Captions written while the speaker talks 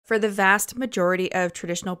For the vast majority of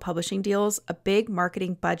traditional publishing deals, a big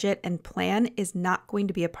marketing budget and plan is not going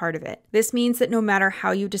to be a part of it. This means that no matter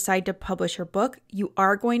how you decide to publish your book, you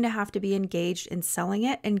are going to have to be engaged in selling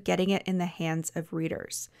it and getting it in the hands of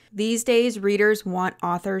readers. These days, readers want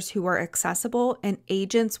authors who are accessible, and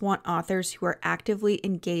agents want authors who are actively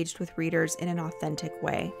engaged with readers in an authentic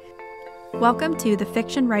way. Welcome to the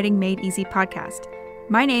Fiction Writing Made Easy podcast.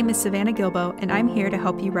 My name is Savannah Gilbo, and I'm here to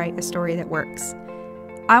help you write a story that works.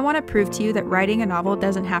 I want to prove to you that writing a novel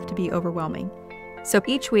doesn't have to be overwhelming. So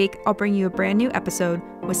each week, I'll bring you a brand new episode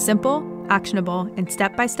with simple, actionable, and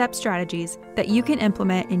step-by-step strategies that you can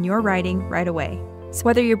implement in your writing right away. So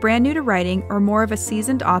whether you're brand new to writing or more of a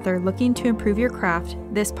seasoned author looking to improve your craft,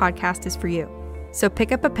 this podcast is for you. So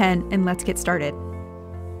pick up a pen and let's get started.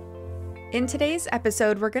 In today's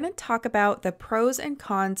episode, we're going to talk about the pros and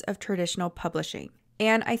cons of traditional publishing.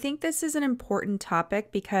 And I think this is an important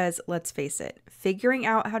topic because, let's face it, figuring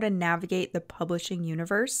out how to navigate the publishing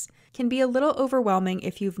universe can be a little overwhelming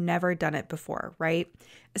if you've never done it before, right?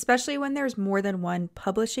 Especially when there's more than one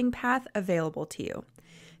publishing path available to you.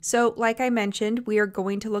 So, like I mentioned, we are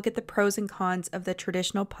going to look at the pros and cons of the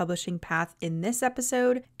traditional publishing path in this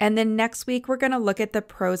episode. And then next week, we're going to look at the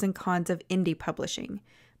pros and cons of indie publishing.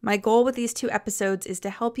 My goal with these two episodes is to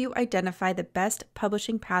help you identify the best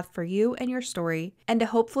publishing path for you and your story, and to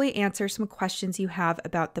hopefully answer some questions you have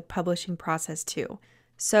about the publishing process too.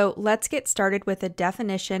 So let's get started with a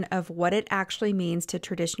definition of what it actually means to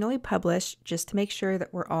traditionally publish, just to make sure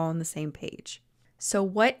that we're all on the same page. So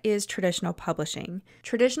what is traditional publishing?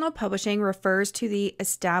 Traditional publishing refers to the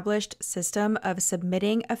established system of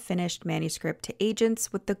submitting a finished manuscript to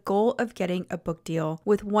agents with the goal of getting a book deal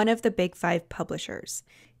with one of the big 5 publishers.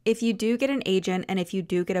 If you do get an agent and if you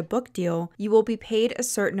do get a book deal, you will be paid a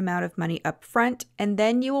certain amount of money up front, and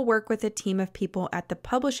then you will work with a team of people at the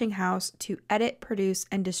publishing house to edit, produce,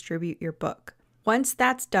 and distribute your book. Once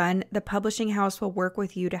that's done, the publishing house will work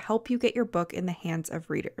with you to help you get your book in the hands of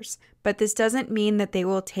readers. But this doesn't mean that they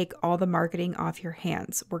will take all the marketing off your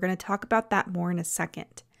hands. We're going to talk about that more in a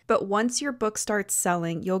second. But once your book starts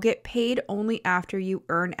selling, you'll get paid only after you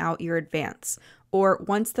earn out your advance, or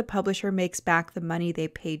once the publisher makes back the money they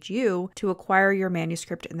paid you to acquire your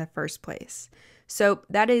manuscript in the first place. So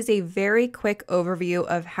that is a very quick overview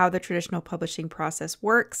of how the traditional publishing process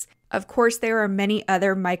works. Of course, there are many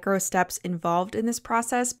other micro steps involved in this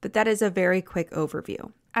process, but that is a very quick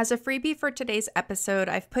overview. As a freebie for today's episode,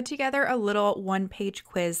 I've put together a little one-page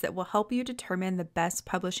quiz that will help you determine the best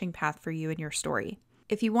publishing path for you and your story.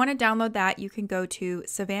 If you want to download that, you can go to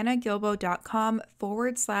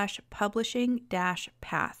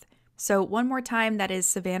savannahgilbo.com/publishing-path. So one more time, that is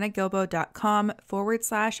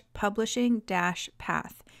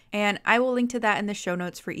savannahgilbo.com/publishing-path. And I will link to that in the show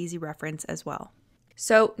notes for easy reference as well.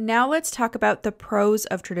 So now let's talk about the pros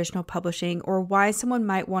of traditional publishing, or why someone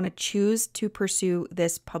might want to choose to pursue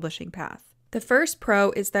this publishing path. The first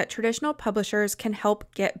pro is that traditional publishers can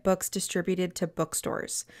help get books distributed to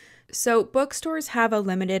bookstores. So bookstores have a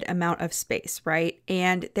limited amount of space, right?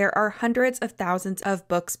 And there are hundreds of thousands of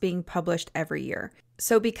books being published every year.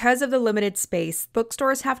 So because of the limited space,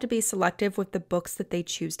 bookstores have to be selective with the books that they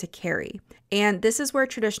choose to carry. And this is where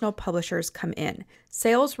traditional publishers come in.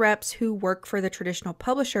 Sales reps who work for the traditional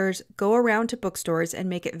publishers go around to bookstores and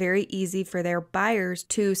make it very easy for their buyers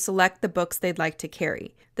to select the books they'd like to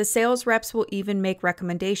carry. The sales reps will even make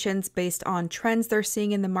recommendations based on trends they're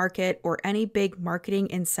seeing in the market or any big marketing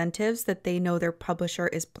incentives that they know their publisher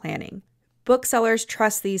is planning. Booksellers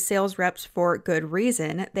trust these sales reps for good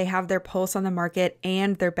reason. They have their pulse on the market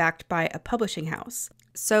and they're backed by a publishing house.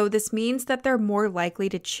 So this means that they're more likely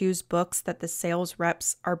to choose books that the sales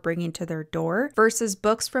reps are bringing to their door versus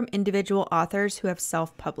books from individual authors who have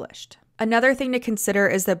self-published. Another thing to consider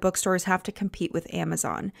is that bookstores have to compete with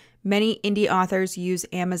Amazon. Many indie authors use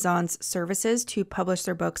Amazon's services to publish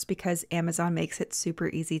their books because Amazon makes it super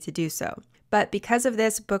easy to do so. But because of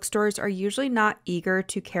this, bookstores are usually not eager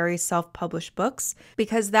to carry self-published books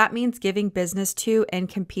because that means giving business to and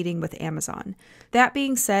competing with Amazon. That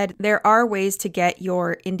being said, there are ways to get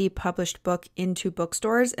your indie published book into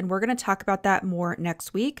bookstores, and we're going to talk about that more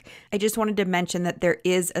next week. I just wanted to mention that there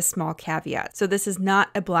is a small caveat. So this is not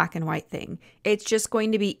a black and white thing. It's just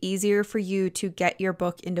going to be easier for you to get your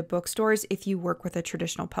book into bookstores if you work with a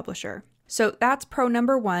traditional publisher. So that's pro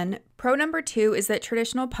number 1. Pro number 2 is that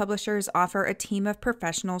traditional publishers offer a team of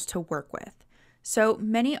professionals to work with. So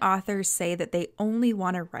many authors say that they only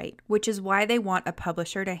want to write, which is why they want a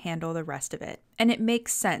publisher to handle the rest of it. And it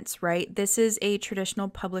makes sense, right? This is a traditional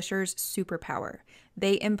publisher's superpower.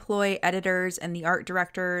 They employ editors and the art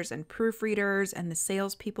directors and proofreaders and the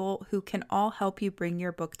salespeople who can all help you bring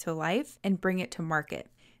your book to life and bring it to market.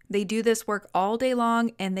 They do this work all day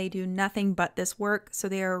long and they do nothing but this work, so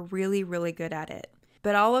they are really, really good at it.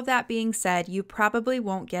 But all of that being said, you probably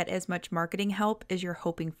won't get as much marketing help as you're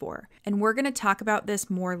hoping for. And we're going to talk about this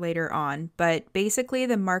more later on, but basically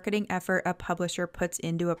the marketing effort a publisher puts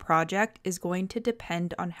into a project is going to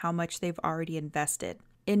depend on how much they've already invested.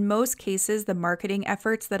 In most cases, the marketing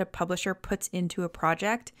efforts that a publisher puts into a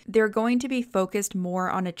project, they're going to be focused more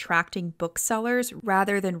on attracting booksellers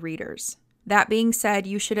rather than readers. That being said,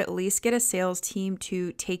 you should at least get a sales team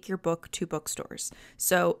to take your book to bookstores.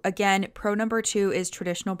 So again, pro number 2 is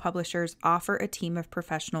traditional publishers offer a team of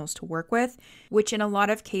professionals to work with, which in a lot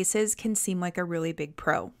of cases can seem like a really big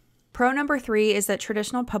pro. Pro number 3 is that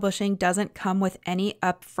traditional publishing doesn't come with any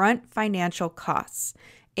upfront financial costs.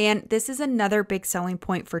 And this is another big selling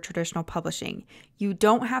point for traditional publishing. You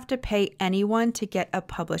don't have to pay anyone to get a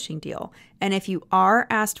publishing deal. And if you are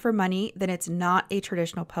asked for money, then it's not a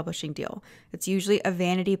traditional publishing deal. It's usually a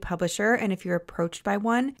vanity publisher, and if you're approached by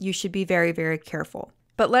one, you should be very, very careful.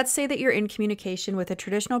 But let's say that you're in communication with a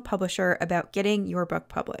traditional publisher about getting your book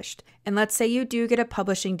published. And let's say you do get a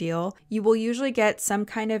publishing deal, you will usually get some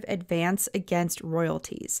kind of advance against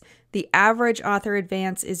royalties. The average author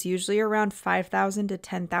advance is usually around $5,000 to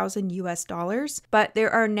 $10,000 US, but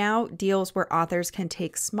there are now deals where authors can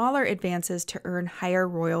take smaller advances to earn higher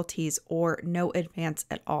royalties or no advance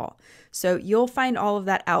at all. So you'll find all of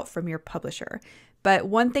that out from your publisher. But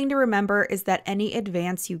one thing to remember is that any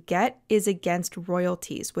advance you get is against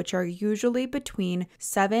royalties, which are usually between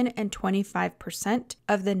 7 and 25%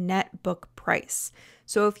 of the net book price.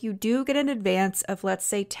 So if you do get an advance of, let's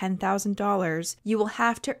say, $10,000, you will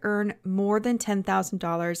have to earn more than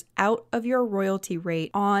 $10,000 out of your royalty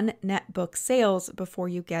rate on net book sales before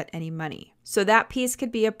you get any money. So that piece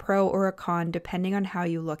could be a pro or a con depending on how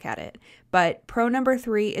you look at it. But pro number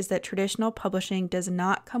 3 is that traditional publishing does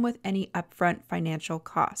not come with any upfront financial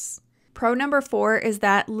costs. Pro number 4 is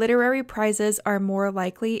that literary prizes are more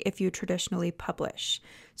likely if you traditionally publish.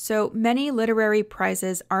 So many literary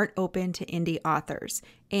prizes aren't open to indie authors.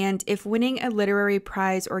 And if winning a literary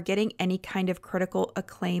prize or getting any kind of critical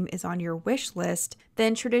acclaim is on your wish list,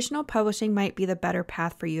 then traditional publishing might be the better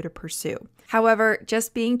path for you to pursue. However,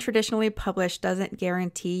 just being traditionally published doesn't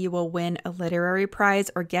guarantee you will win a literary prize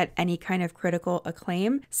or get any kind of critical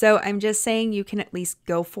acclaim. So I'm just saying you can at least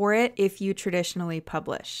go for it if you traditionally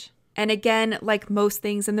publish. And again, like most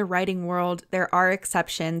things in the writing world, there are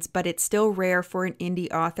exceptions, but it's still rare for an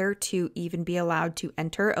indie author to even be allowed to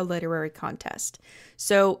enter a literary contest.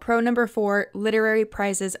 So pro number 4, literary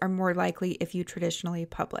prizes are more likely if you traditionally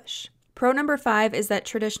publish. Pro number 5 is that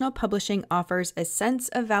traditional publishing offers a sense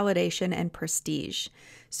of validation and prestige.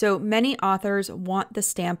 So many authors want the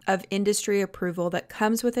stamp of industry approval that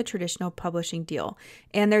comes with a traditional publishing deal,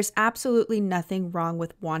 and there's absolutely nothing wrong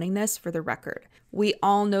with wanting this for the record. We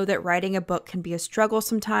all know that writing a book can be a struggle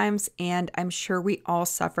sometimes, and I'm sure we all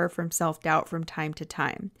suffer from self-doubt from time to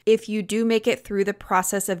time. If you do make it through the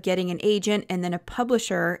process of getting an agent and then a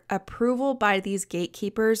publisher, approval by these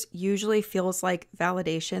gatekeepers usually feels like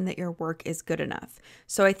validation that your work is good enough.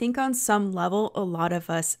 So I think on some level, a lot of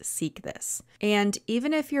us seek this. And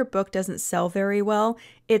even if your book doesn't sell very well,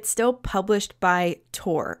 it's still published by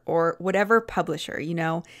Tor or whatever publisher,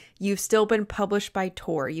 you've still been published by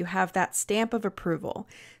Tor. You have that stamp of approval.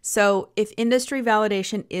 So if industry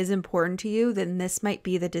validation is important to you, then this might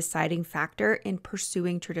be the deciding factor in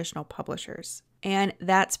pursuing traditional publishers. And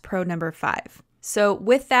that's pro number 5. So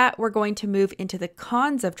with that, we're going to move into the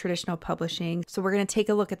cons of traditional publishing. So we're going to take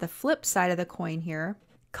a look at the flip side of the coin here.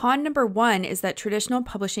 Con number 1 is that traditional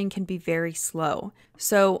publishing can be very slow.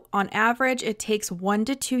 So on average, it takes 1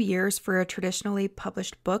 to 2 years for a traditionally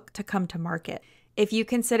published book to come to market. If you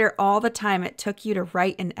consider all the time it took you to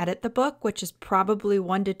write and edit the book, which is probably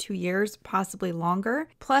 1 to 2 years, possibly longer,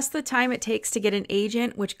 plus the time it takes to get an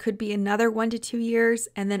agent, which could be another 1 to 2 years,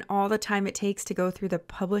 and then all the time it takes to go through the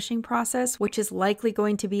publishing process, which is likely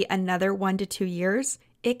going to be another 1 to 2 years,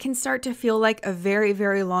 it can start to feel like a very,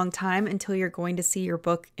 very long time until you're going to see your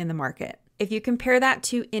book in the market. If you compare that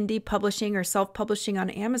to indie publishing or self-publishing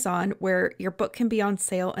on Amazon, where your book can be on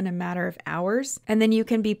sale in a matter of hours, and then you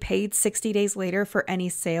can be paid 60 days later for any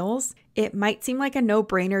sales, it might seem like a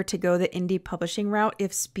no-brainer to go the indie publishing route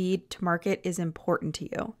if speed to market is important to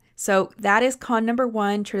you. So that is con number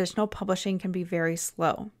 1, traditional publishing can be very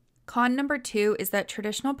slow. Con number 2 is that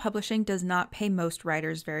traditional publishing does not pay most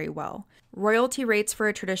writers very well. Royalty rates for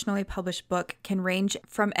a traditionally published book can range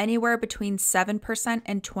from anywhere between 7%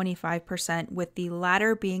 and 25%, with the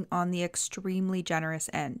latter being on the extremely generous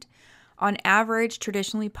end. On average,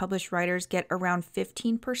 traditionally published writers get around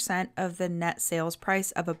 15% of the net sales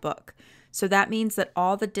price of a book. So that means that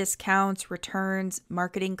all the discounts, returns,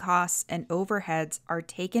 marketing costs, and overheads are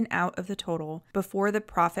taken out of the total before the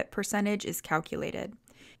profit percentage is calculated.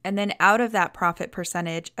 And then out of that profit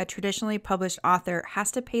percentage, a traditionally published author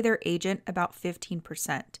has to pay their agent about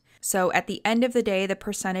 15%. So at the end of the day, the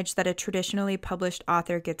percentage that a traditionally published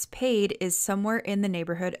author gets paid is somewhere in the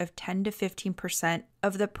neighborhood of 10 to 15%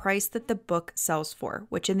 of the price that the book sells for,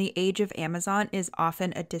 which in the age of Amazon is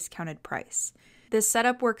often a discounted price. This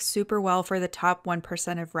setup works super well for the top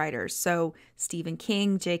 1% of writers, so Stephen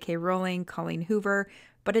King, J.K. Rowling, Colleen Hoover,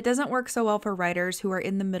 but it doesn't work so well for writers who are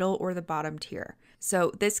in the middle or the bottom tier.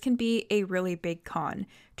 So this can be a really big con.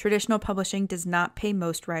 Traditional publishing does not pay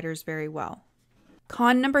most writers very well.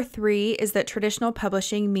 Con number 3 is that traditional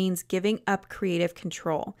publishing means giving up creative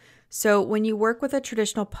control. So when you work with a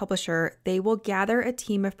traditional publisher, they will gather a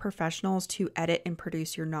team of professionals to edit and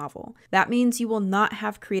produce your novel. That means you will not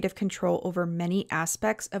have creative control over many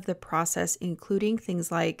aspects of the process, including things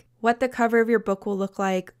like what the cover of your book will look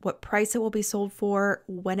like, what price it will be sold for,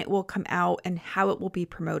 when it will come out, and how it will be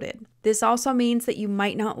promoted. This also means that you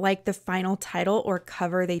might not like the final title or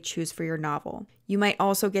cover they choose for your novel. You might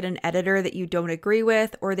also get an editor that you don't agree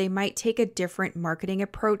with, or they might take a different marketing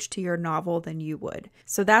approach to your novel than you would.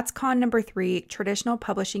 So that's con number 3. Traditional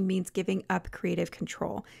publishing means giving up creative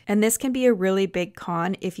control. And this can be a really big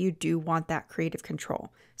con if you do want that creative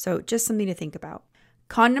control. So just something to think about.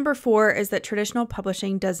 Con number 4 is that traditional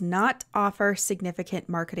publishing does not offer significant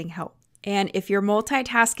marketing help. And if you're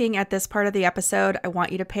multitasking at this part of the episode, I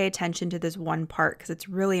want you to pay attention to this one part because it's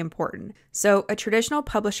really important. So a traditional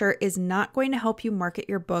publisher is not going to help you market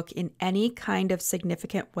your book in any kind of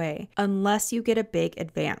significant way unless you get a big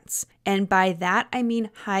advance. And by that, I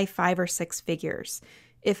mean high 5 or 6 figures.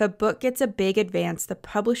 If a book gets a big advance, the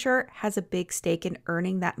publisher has a big stake in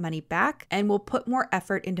earning that money back and will put more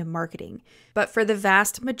effort into marketing. But for the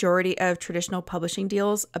vast majority of traditional publishing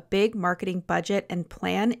deals, a big marketing budget and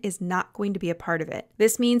plan is not going to be a part of it.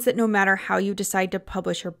 This means that no matter how you decide to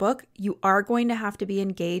publish your book, you are going to have to be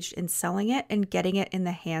engaged in selling it and getting it in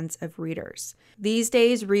the hands of readers. These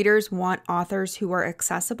days, readers want authors who are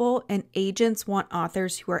accessible, and agents want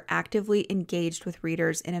authors who are actively engaged with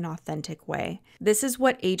readers in an authentic way. This is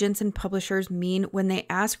what agents and publishers mean when they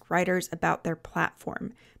ask writers about their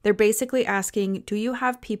platform. They're basically asking, do you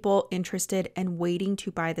have people interested and waiting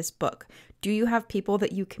to buy this book? Do you have people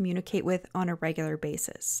that you communicate with on a regular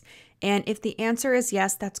basis? And if the answer is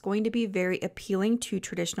yes, that's going to be very appealing to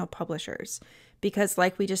traditional publishers. Because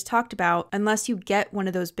like we just talked about, unless you get one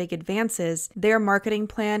of those big advances, their marketing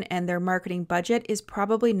plan and their marketing budget is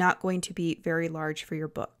probably not going to be very large for your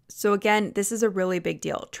book. So again, this is a really big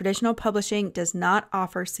deal. Traditional publishing does not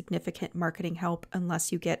offer significant marketing help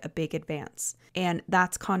unless you get a big advance. And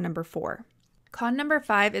that's con number 4. Con number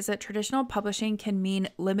 5 is that traditional publishing can mean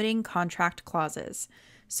limiting contract clauses.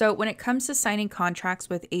 So when it comes to signing contracts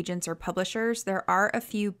with agents or publishers, there are a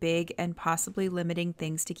few big and possibly limiting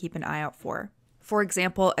things to keep an eye out for. For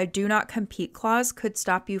example, a do not compete clause could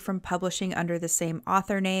stop you from publishing under the same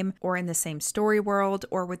author name or in the same story world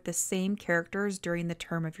or with the same characters during the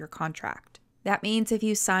term of your contract. That means if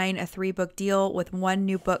you sign a 3-book deal with one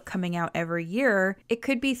new book coming out every year, it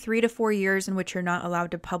could be 3 to 4 years in which you're not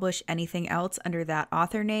allowed to publish anything else under that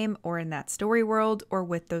author name or in that story world or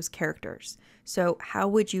with those characters. So how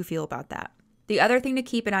would you feel about that? The other thing to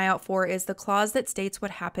keep an eye out for is the clause that states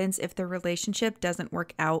what happens if the relationship doesn't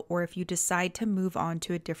work out or if you decide to move on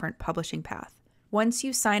to a different publishing path. Once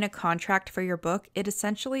you sign a contract for your book, it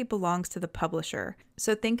essentially belongs to the publisher.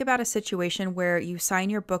 So think about a situation where you sign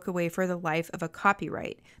your book away for the life of a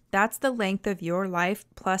copyright. That's the length of your life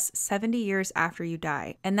plus 70 years after you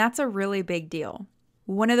die, and that's a really big deal.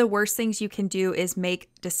 One of the worst things you can do is make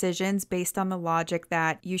decisions based on the logic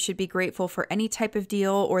that you should be grateful for any type of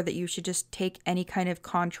deal or that you should just take any kind of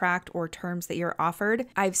contract or terms that you're offered.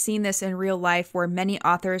 I've seen this in real life where many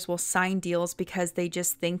authors will sign deals because they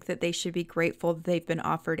just think that they should be grateful that they've been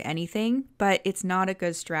offered anything, but it's not a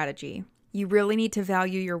good strategy. You really need to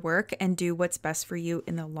value your work and do what's best for you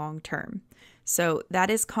in the long term. So that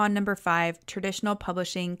is con number 5. Traditional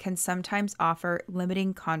publishing can sometimes offer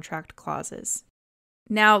limiting contract clauses.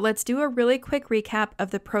 Now, let's do a really quick recap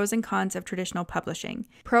of the pros and cons of traditional publishing.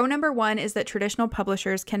 Pro number 1 is that traditional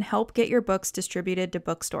publishers can help get your books distributed to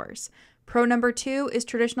bookstores. Pro number 2 is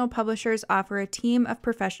traditional publishers offer a team of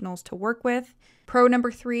professionals to work with. Pro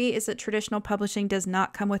number 3 is that traditional publishing does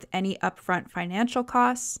not come with any upfront financial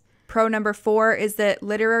costs. Pro number 4 is that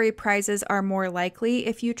literary prizes are more likely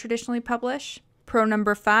if you traditionally publish. Pro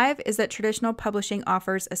number 5 is that traditional publishing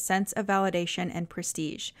offers a sense of validation and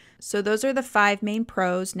prestige. So those are the 5 main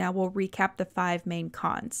pros. Now we'll recap the 5 main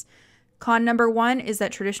cons. Con number 1 is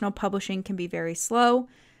that traditional publishing can be very slow.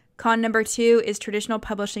 Con number 2 is traditional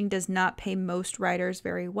publishing does not pay most writers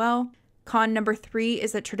very well. Con number 3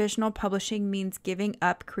 is that traditional publishing means giving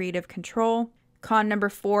up creative control. Con number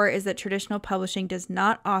 4 is that traditional publishing does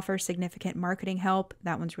not offer significant marketing help.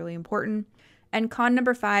 That one's really important. And con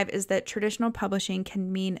number 5 is that traditional publishing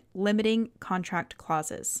can mean limiting contract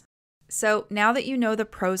clauses. So now that you know the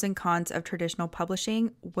pros and cons of traditional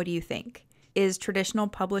publishing, what do you think? Is traditional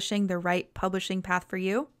publishing the right publishing path for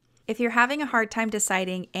you? If you're having a hard time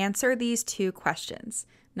deciding, answer these 2 questions.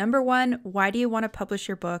 Number 1, why do you want to publish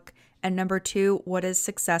your book? And number 2, what does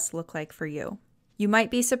success look like for you? You might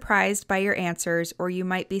be surprised by your answers, or you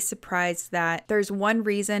might be surprised that there's one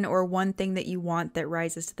reason or one thing that you want that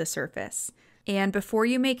rises to the surface. And before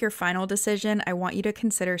you make your final decision, I want you to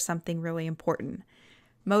consider something really important.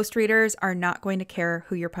 Most readers are not going to care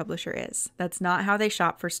who your publisher is. That's not how they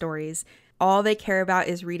shop for stories. All they care about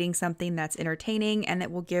is reading something that's entertaining and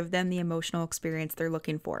that will give them the emotional experience they're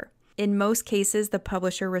looking for. In most cases, the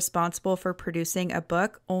publisher responsible for producing a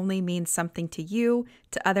book only means something to you,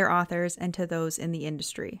 to other authors, and to those in the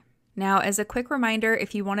industry. Now, as a quick reminder,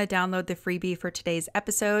 if you want to download the freebie for today's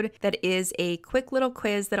episode, that is a quick little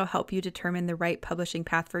quiz that'll help you determine the right publishing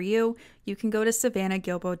path for you, you can go to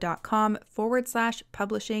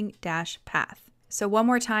savannahgilbo.com/publishing-path. So one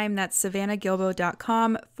more time, that's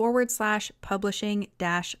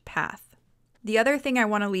savannahgilbo.com/publishing-path. The other thing I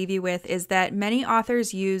want to leave you with is that many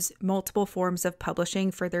authors use multiple forms of publishing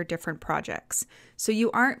for their different projects. So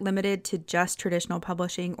you aren't limited to just traditional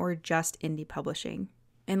publishing or just indie publishing.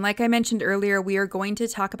 And like I mentioned earlier, we are going to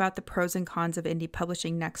talk about the pros and cons of indie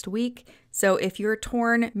publishing next week. So if you're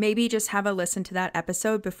torn, maybe just have a listen to that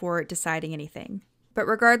episode before deciding anything. But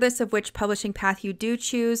regardless of which publishing path you do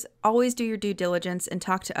choose, always do your due diligence and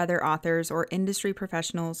talk to other authors or industry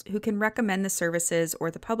professionals who can recommend the services or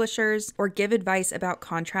the publishers or give advice about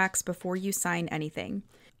contracts before you sign anything.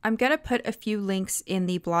 I'm going to put a few links in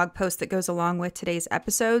the blog post that goes along with today's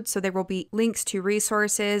episode. So there will be links to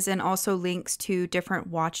resources and also links to different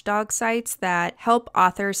watchdog sites that help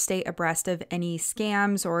authors stay abreast of any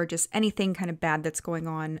scams or just anything kind of bad that's going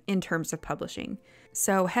on in terms of publishing.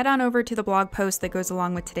 So head on over to the blog post that goes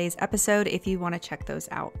along with today's episode if you want to check those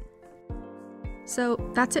out. So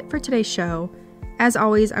that's it for today's show. As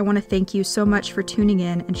always, I want to thank you so much for tuning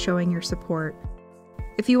in and showing your support.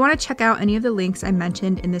 If you want to check out any of the links I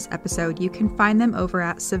mentioned in this episode, you can find them over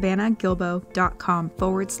at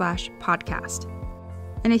savannahgilbo.com/podcast.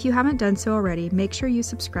 And if you haven't done so already, make sure you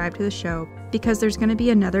subscribe to the show because there's going to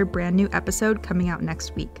be another brand new episode coming out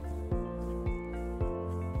next week.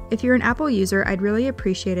 If you're an Apple user, I'd really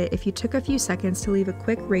appreciate it if you took a few seconds to leave a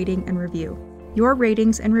quick rating and review. Your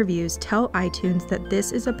ratings and reviews tell iTunes that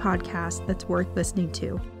this is a podcast that's worth listening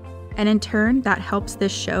to. And in turn, that helps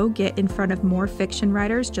this show get in front of more fiction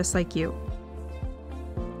writers just like you.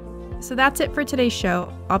 So that's it for today's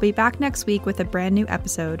show. I'll be back next week with a brand new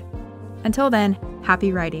episode. Until then,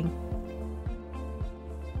 happy writing.